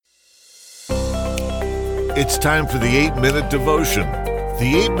It's time for the 8-Minute Devotion.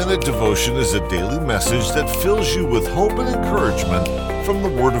 The 8-Minute Devotion is a daily message that fills you with hope and encouragement from the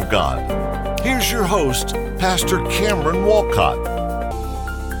Word of God. Here's your host, Pastor Cameron Walcott.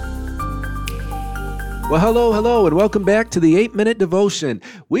 Well, hello, and welcome back to the 8-Minute Devotion.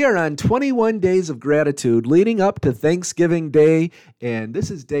 We are on 21 days of gratitude leading up to Thanksgiving Day, and this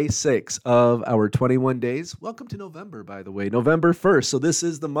is day 6 of our 21 days. Welcome to November, by the way, November 1st. So this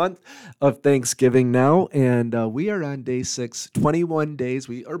is the month of Thanksgiving now, and we are on day 6, 21 days,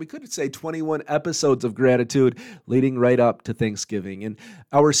 we could say 21 episodes of gratitude leading right up to Thanksgiving. And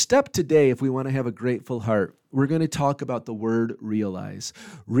our step today, if we want to have a grateful heart, we're going to talk about the word realize.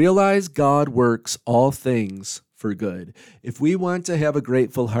 Realize God works all things for good. If we want to have a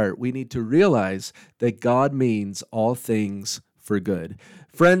grateful heart, we need to realize that God means all things for good.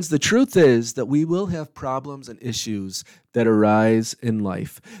 Friends, the truth is that we will have problems and issues that arise in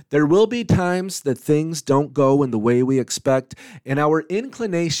life. There will be times that things don't go in the way we expect, and our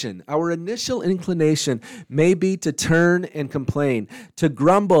initial inclination may be to turn and complain, to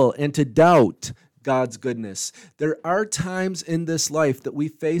grumble and to doubt God's goodness. There are times in this life that we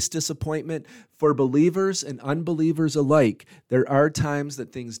face disappointment for believers and unbelievers alike. There are times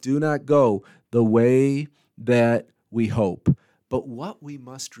that things do not go the way that we hope. But what we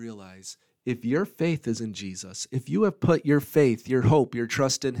must realize, if your faith is in Jesus, if you have put your faith, your hope, your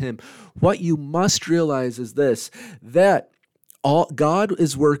trust in Him, what you must realize is this, that God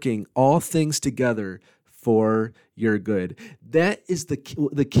is working all things together for your good. That is the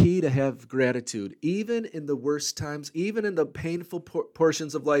key to have gratitude. Even in the worst times, even in the painful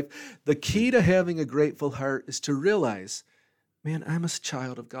portions of life, the key to having a grateful heart is to realize, man, I'm a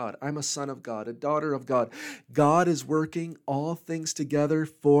child of God. I'm a son of God, a daughter of God. God is working all things together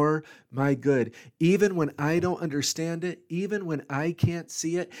for my good. Even when I don't understand it, even when I can't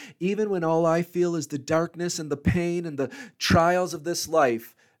see it, even when all I feel is the darkness and the pain and the trials of this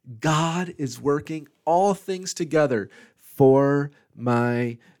life, God is working all things together for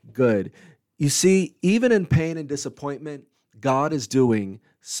my good. You see, even in pain and disappointment, God is doing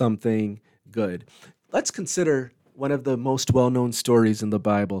something good. Let's consider one of the most well-known stories in the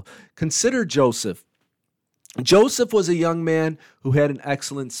Bible. Consider Joseph. Joseph was a young man who had an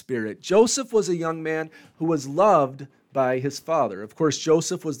excellent spirit. Joseph was a young man who was loved by his father. Of course,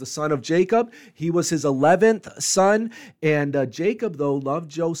 Joseph was the son of Jacob. He was his 11th son, and Jacob, though, loved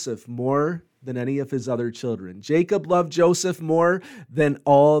Joseph more than any of his other children. Jacob loved Joseph more than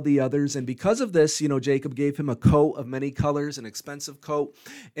all the others, and because of this, Jacob gave him a coat of many colors, an expensive coat,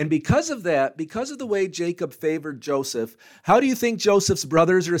 and because of that, because of the way Jacob favored Joseph, how do you think Joseph's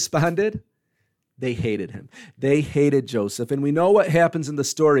brothers responded? They hated him. They hated Joseph. And we know what happens in the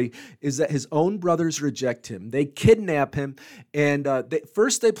story is that his own brothers reject him. They kidnap him. And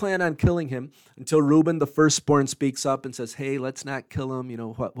first they plan on killing him until Reuben, the firstborn, speaks up and says, hey, let's not kill him.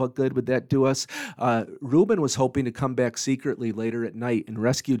 What good would that do us? Reuben was hoping to come back secretly later at night and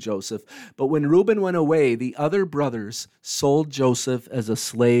rescue Joseph. But when Reuben went away, the other brothers sold Joseph as a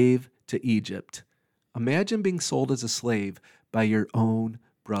slave to Egypt. Imagine being sold as a slave by your own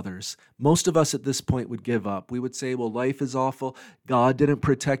brothers. Most of us at this point would give up. We would say, well, life is awful. God didn't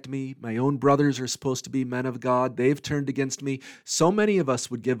protect me. My own brothers are supposed to be men of God. They've turned against me. So many of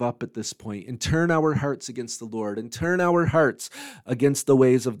us would give up at this point and turn our hearts against the Lord and turn our hearts against the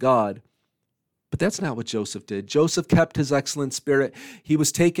ways of God. But that's not what Joseph did. Joseph kept his excellent spirit. He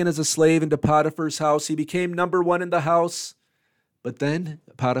was taken as a slave into Potiphar's house. He became number one in the house. But then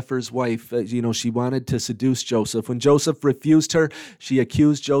Potiphar's wife, she wanted to seduce Joseph. When Joseph refused her, she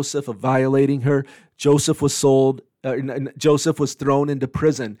accused Joseph of violating her. Joseph was thrown into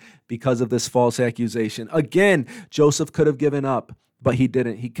prison because of this false accusation. Again, Joseph could have given up, but he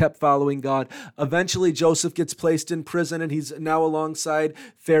didn't. He kept following God. Eventually, Joseph gets placed in prison, and he's now alongside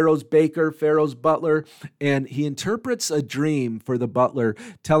Pharaoh's baker, Pharaoh's butler, and he interprets a dream for the butler,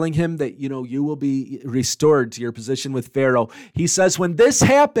 telling him that, you will be restored to your position with Pharaoh. He says, when this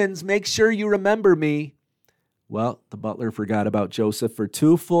happens, make sure you remember me. Well, the butler forgot about Joseph for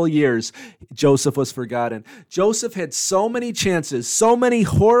 2 full years. Joseph was forgotten. Joseph had so many chances, so many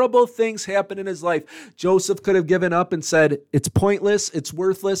horrible things happen in his life. Joseph could have given up and said, it's pointless, it's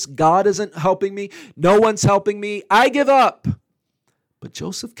worthless, God isn't helping me, no one's helping me, I give up. But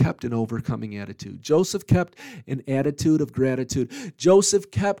Joseph kept an overcoming attitude. Joseph kept an attitude of gratitude. Joseph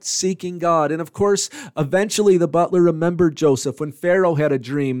kept seeking God. And of course, eventually the butler remembered Joseph when Pharaoh had a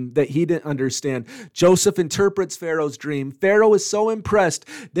dream that he didn't understand. Joseph interprets Pharaoh's dream. Pharaoh is so impressed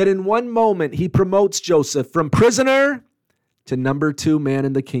that in one moment he promotes Joseph from prisoner to number 2 man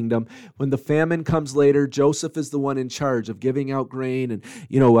in the kingdom. When the famine comes later, Joseph is the one in charge of giving out grain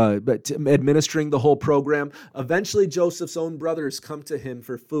and, administering the whole program. Eventually, Joseph's own brothers come to him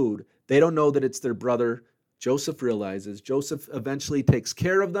for food. They don't know that it's their brother. Joseph realizes. Joseph eventually takes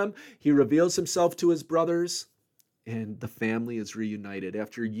care of them. He reveals himself to his brothers, and the family is reunited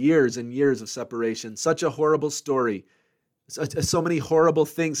after years and years of separation. Such a horrible story. So many horrible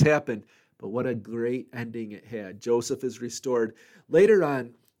things happened. But what a great ending it had. Joseph is restored. Later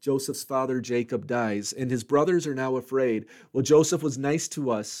on, Joseph's father Jacob dies, and his brothers are now afraid. Well, Joseph was nice to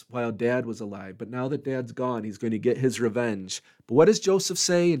us while Dad was alive, but now that Dad's gone, he's going to get his revenge. But what does Joseph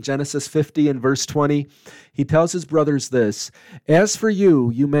say in Genesis 50 and verse 20? He tells his brothers this, "As for you,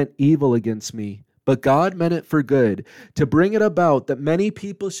 you meant evil against me, but God meant it for good, to bring it about that many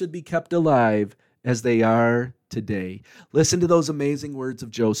people should be kept alive as they are today." Listen to those amazing words of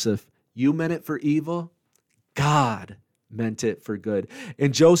Joseph. You meant it for evil. God meant it for good.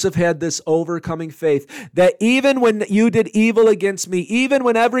 And Joseph had this overcoming faith that even when you did evil against me, even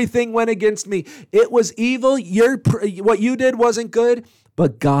when everything went against me, it was evil. What you did wasn't good,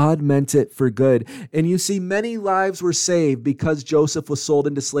 but God meant it for good. And you see, many lives were saved because Joseph was sold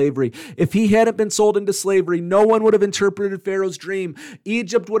into slavery. If he hadn't been sold into slavery, no one would have interpreted Pharaoh's dream.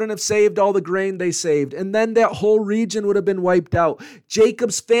 Egypt wouldn't have saved all the grain they saved. And then that whole region would have been wiped out.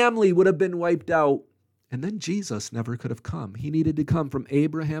 Jacob's family would have been wiped out. And then Jesus never could have come. He needed to come from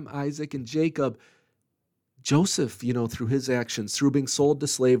Abraham, Isaac, and Jacob. Joseph, through his actions, through being sold to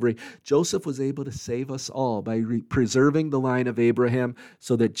slavery, Joseph was able to save us all by preserving the line of Abraham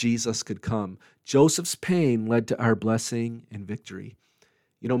so that Jesus could come. Joseph's pain led to our blessing and victory.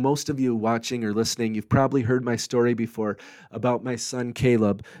 Most of you watching or listening, you've probably heard my story before about my son,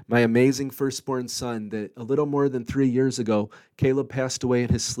 Caleb, my amazing firstborn son that a little more than 3 years ago, Caleb passed away in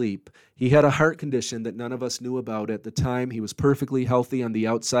his sleep. He had a heart condition that none of us knew about at the time. He was perfectly healthy on the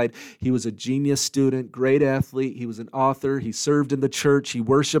outside. He was a genius student, great athlete. He was an author. He served in the church. He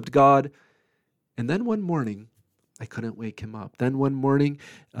worshiped God. And then one morning, I couldn't wake him up. Then one morning,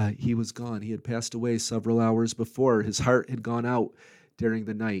 he was gone. He had passed away several hours before. His heart had gone out during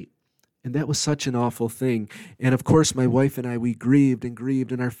the night. And that was such an awful thing. And of course, my wife and I, we grieved and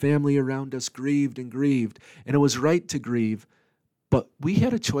grieved, and our family around us grieved and grieved. And it was right to grieve, but we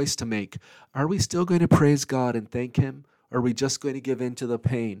had a choice to make. Are we still going to praise God and thank Him? Or are we just going to give in to the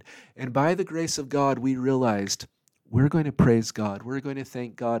pain? And by the grace of God, we realized we're going to praise God. We're going to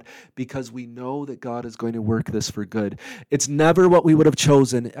thank God because we know that God is going to work this for good. It's never what we would have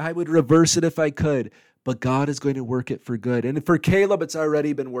chosen. I would reverse it if I could. But God is going to work it for good. And for Caleb, it's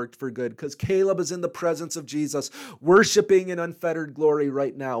already been worked for good because Caleb is in the presence of Jesus, worshiping in unfettered glory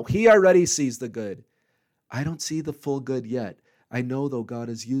right now. He already sees the good. I don't see the full good yet. I know, though, God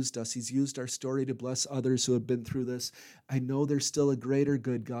has used us. He's used our story to bless others who have been through this. I know there's still a greater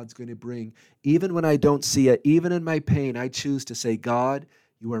good God's going to bring. Even when I don't see it, even in my pain, I choose to say, God,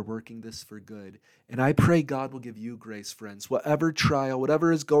 you are working this for good. And I pray God will give you grace, friends. Whatever trial,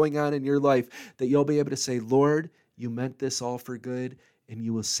 whatever is going on in your life, that you'll be able to say, Lord, you meant this all for good. And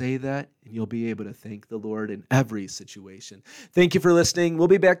you will say that, and you'll be able to thank the Lord in every situation. Thank you for listening. We'll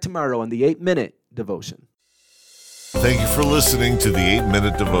be back tomorrow on the 8-Minute Devotion. Thank you for listening to the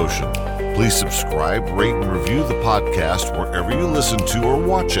 8-Minute Devotion. Please subscribe, rate, and review the podcast wherever you listen to or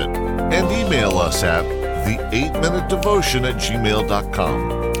watch it. And email us at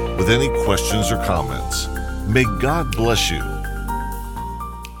the8minutedevotion@gmail.com with any questions or comments. May God bless you.